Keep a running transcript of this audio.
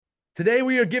Today,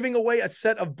 we are giving away a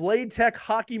set of Bladetech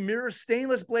hockey mirror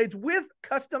stainless blades with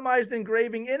customized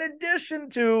engraving, in addition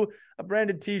to a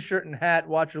branded t-shirt and hat.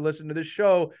 Watch or listen to the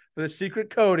show for the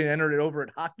secret code and enter it over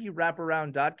at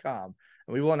hockeywraparound.com.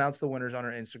 And we will announce the winners on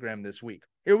our Instagram this week.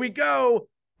 Here we go.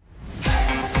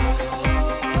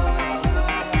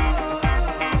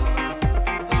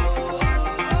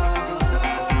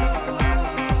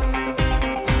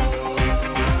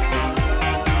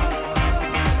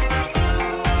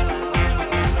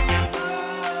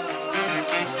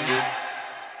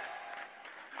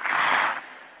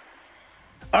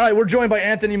 All right, we're joined by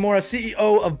Anthony Mora, CEO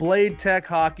of Bladetech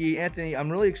Hockey. Anthony, I'm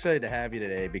really excited to have you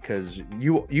today because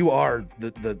you are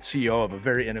the CEO of a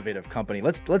very innovative company.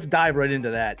 Let's dive right into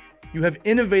that. You have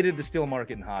innovated the steel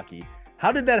market in hockey.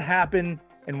 How did that happen,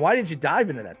 and why did you dive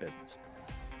into that business?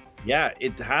 Yeah,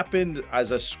 it happened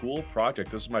as a school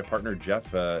project. This is my partner,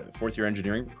 Jeff, fourth year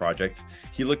engineering project.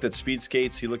 He looked at speed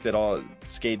skates, he looked at all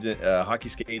hockey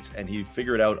skates, and he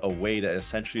figured out a way to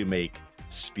essentially make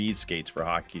speed skates for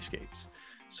hockey skates.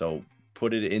 So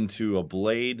put it into a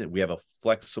blade. We have a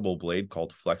flexible blade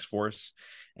called Flex Force,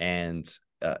 and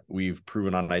we've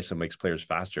proven on ice it makes players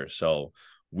faster. So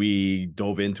we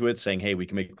dove into it saying, hey, we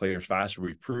can make players faster.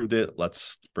 We've proved it.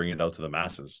 Let's bring it out to the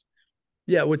masses.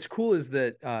 Yeah, what's cool is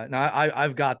that now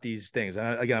I've got these things.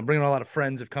 And again, I'm bringing a lot of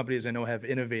friends of companies I know have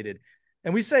innovated.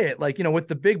 And we say it like, with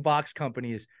the big box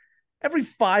companies, every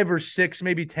 5 or 6,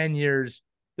 maybe 10 years,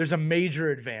 there's a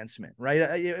major advancement,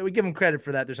 right? We give them credit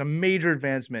for that. There's a major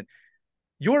advancement.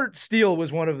 Your steel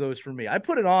was one of those for me. I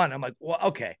put it on. I'm like, well,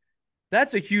 okay,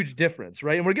 that's a huge difference,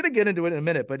 right? And we're going to get into it in a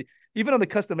minute. But even on the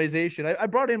customization, I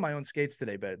brought in my own skates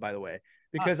today, by the way,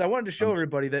 because I wanted to show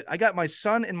everybody that I got my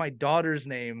son and my daughter's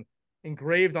name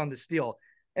engraved on the steel.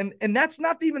 And that's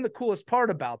not even the coolest part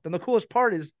about them. The coolest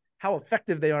part is how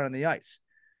effective they are on the ice.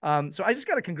 So I just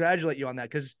got to congratulate you on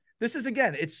that, because this is,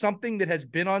 again, it's something that has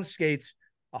been on skates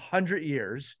 100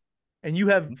 years, and you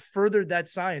have furthered that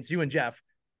science, you and Jeff,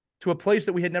 to a place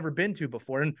that we had never been to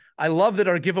before. And I love that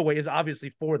our giveaway is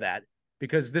obviously for that,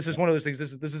 because this is one of those things.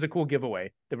 This is a cool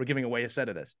giveaway that we're giving away a set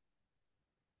of this.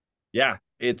 Yeah,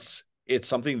 it's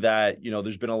something that,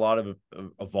 there's been a lot of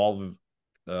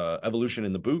evolution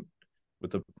in the boot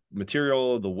with the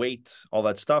material, the weight, all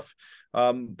that stuff.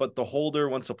 But the holder,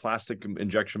 once a plastic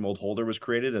injection mold holder was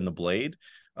created, and the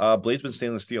blade's been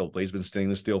stainless steel. Blade's been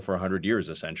stainless steel for 100 years,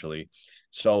 essentially.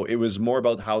 So it was more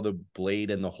about how the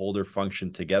blade and the holder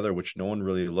function together, which no one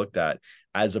really looked at,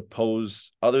 as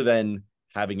opposed, other than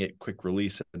having it quick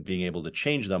release and being able to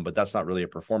change them. But that's not really a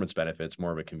performance benefit. It's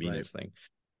more of a convenience thing.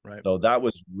 Right. So that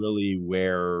was really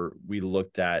where we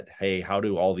looked at, hey, how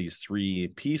do all these 3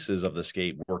 pieces of the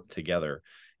skate work together,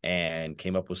 and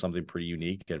came up with something pretty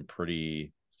unique and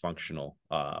pretty functional.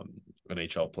 We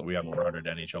have over 100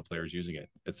 NHL players using it.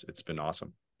 It's been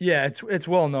awesome. Yeah, it's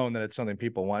well known that it's something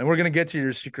people want. And we're going to get to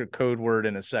your secret code word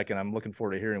in a second. I'm looking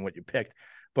forward to hearing what you picked.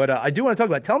 But I do want to talk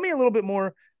about, tell me a little bit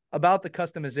more about the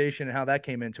customization and how that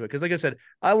came into it. Because like I said,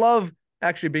 I love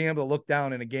actually being able to look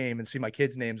down in a game and see my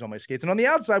kids' names on my skates. And on the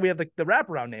outside, we have the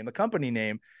Wraparound name, the company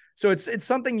name. So it's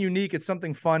something unique. It's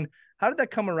something fun. How did that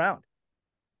come around?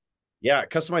 Yeah,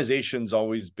 customization's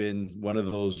always been one of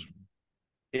those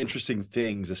interesting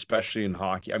things, especially in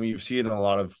hockey. I mean, you see it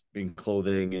in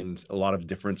clothing and a lot of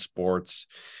different sports.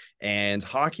 And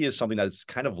hockey is something that's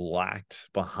kind of lacked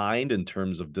behind in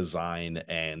terms of design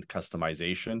and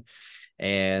customization.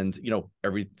 And,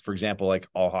 for example, like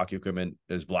all hockey equipment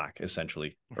is black,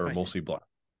 essentially, or mostly black.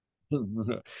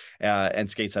 And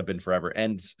skates have been forever.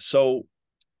 And so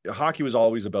hockey was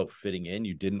always about fitting in.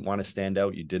 You didn't want to stand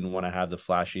out. You didn't want to have the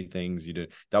flashy things.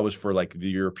 That was for like the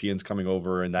Europeans coming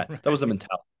over, and that was the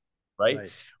mentality, right?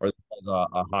 Or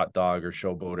a hot dog or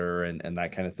showboater and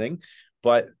that kind of thing.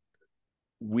 But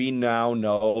we now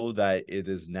know that it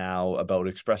is now about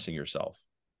expressing yourself.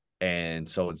 And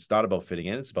so it's not about fitting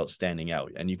in, it's about standing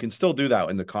out. And you can still do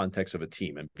that in the context of a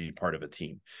team and be part of a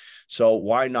team. So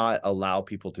why not allow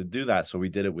people to do that? So we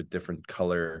did it with different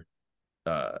color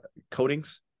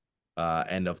coatings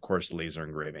and, of course, laser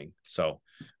engraving. So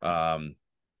I'll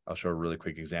show a really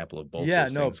quick example of both. Yeah,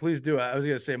 those no, things. please do. I was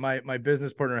going to say my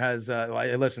business partner has,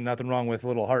 listen, nothing wrong with a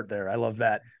little heart there. I love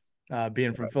that,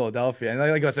 being from Philadelphia. And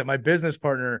like I said, my business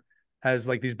partner has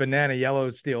like these banana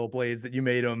yellow steel blades that you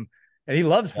made him. And he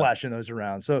loves flashing those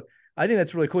around. So I think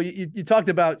that's really cool. You talked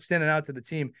about standing out to the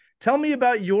team. Tell me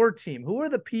about your team. Who are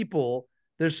the people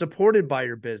that are supported by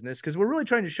your business? Because we're really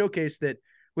trying to showcase that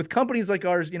with companies like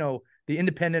ours, the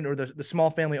independent or the small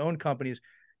family owned companies,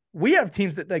 we have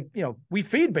teams that we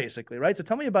feed basically, right? So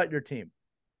tell me about your team.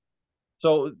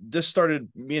 So this started,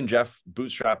 me and Jeff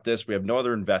bootstrapped this. We have no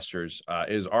other investors.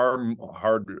 Is our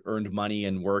hard-earned money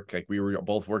and work. Like we were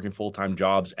both working full-time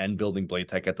jobs and building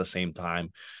Bladetech at the same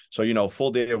time. So,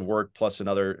 full day of work plus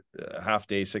another half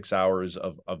day, 6 hours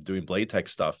of doing Bladetech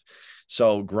stuff.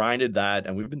 So grinded that,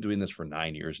 and we've been doing this for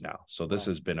 9 years now. So this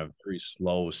has been a very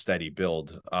slow, steady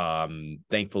build.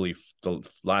 Thankfully, the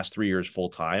last 3 years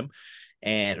full-time.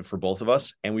 And for both of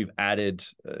us, and we've added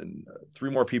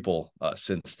 3 more people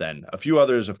since then. A few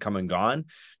others have come and gone,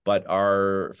 but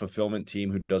our fulfillment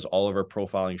team, who does all of our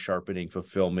profiling, sharpening,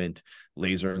 fulfillment,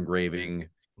 laser engraving,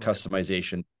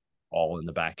 customization, all in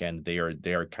the back end, they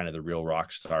are kind of the real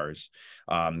rock stars.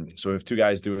 So we have 2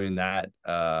 guys doing that,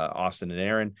 Austin and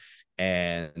Aaron.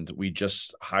 And we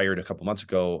just hired a couple months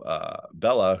ago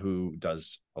Bella, who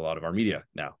does a lot of our media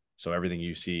now. So everything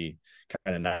you see,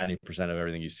 kind of 90% of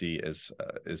everything you see is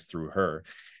through her.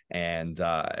 And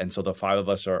so the 5 of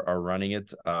us are running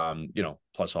it,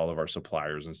 plus all of our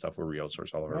suppliers and stuff where we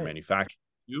outsource all of our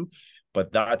manufacturing.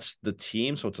 But that's the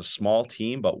team. So it's a small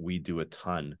team, but we do a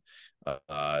ton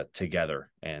together,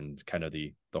 and kind of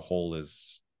the whole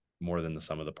is more than the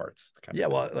sum of the parts.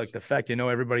 Well, like the fact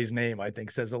everybody's name, I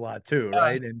think, says a lot too,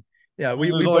 right? And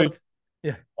we both,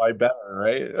 why better,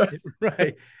 right?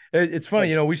 Right. It's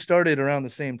funny, we started around the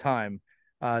same time.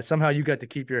 Somehow you got to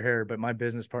keep your hair, but my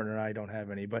business partner and I don't have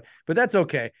any. But that's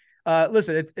okay.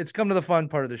 Listen, it's come to the fun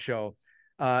part of the show.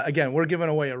 Again, we're giving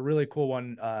away a really cool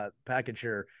one package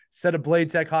here. Set of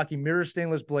Bladetech hockey mirror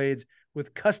stainless blades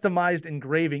with customized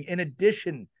engraving in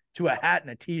addition to a hat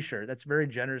and a t-shirt. That's very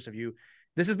generous of you.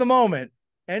 This is the moment.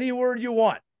 Any word you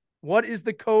want. What is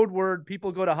the code word?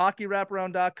 People go to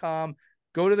hockeywraparound.com,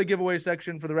 go to the giveaway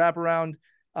section for the Wraparound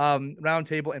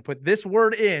Roundtable, and put this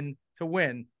word in to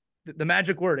win the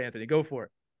magic word. Anthony, go for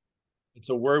it. It's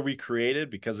a word we created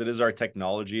because it is our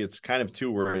technology. It's kind of 2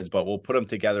 words, but we'll put them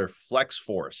together. Flex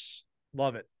Force.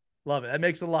 Love it. That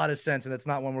makes a lot of sense, and it's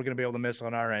not one we're going to be able to miss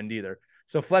on our end either.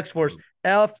 So Flex Force,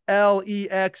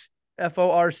 FLEXFORCE,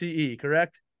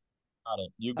 correct? Got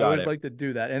it. You got it. I always like to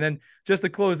do that. And then just to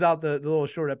close out the little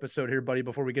short episode here, buddy,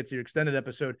 before we get to your extended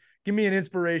episode, give me an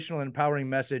inspirational and empowering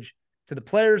message to the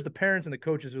players, the parents, and the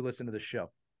coaches who listen to this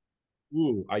show.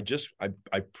 Ooh, I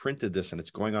printed this, and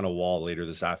it's going on a wall later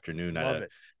this afternoon at a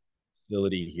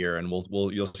facility here, and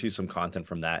you'll see some content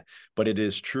from that. But it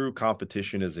is true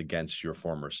competition is against your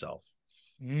former self.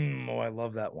 I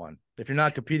love that one. If you're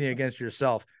not competing against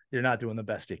yourself, you're not doing the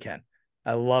best you can.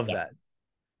 I love that.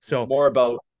 So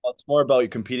it's more about you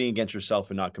competing against yourself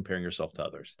and not comparing yourself to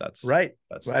others. That's right.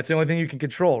 That's the only thing you can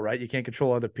control, right? You can't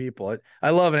control other people.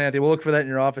 I love it, Anthony. We'll look for that in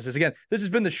your offices. Again, this has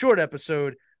been the short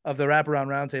episode of the Wraparound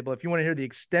Roundtable. If you want to hear the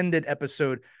extended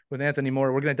episode with Anthony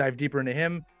Moore, we're going to dive deeper into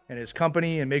him and his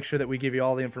company and make sure that we give you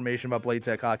all the information about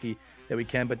Bladetech hockey that we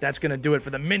can. But that's going to do it for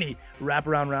the mini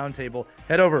Wraparound Roundtable.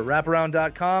 Head over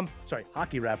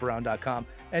hockeywraparound.com.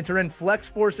 Enter in Flex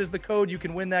Force as the code. You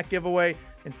can win that giveaway,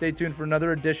 and stay tuned for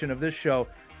another edition of this show.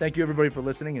 Thank you, everybody, for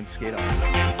listening, and skate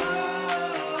on.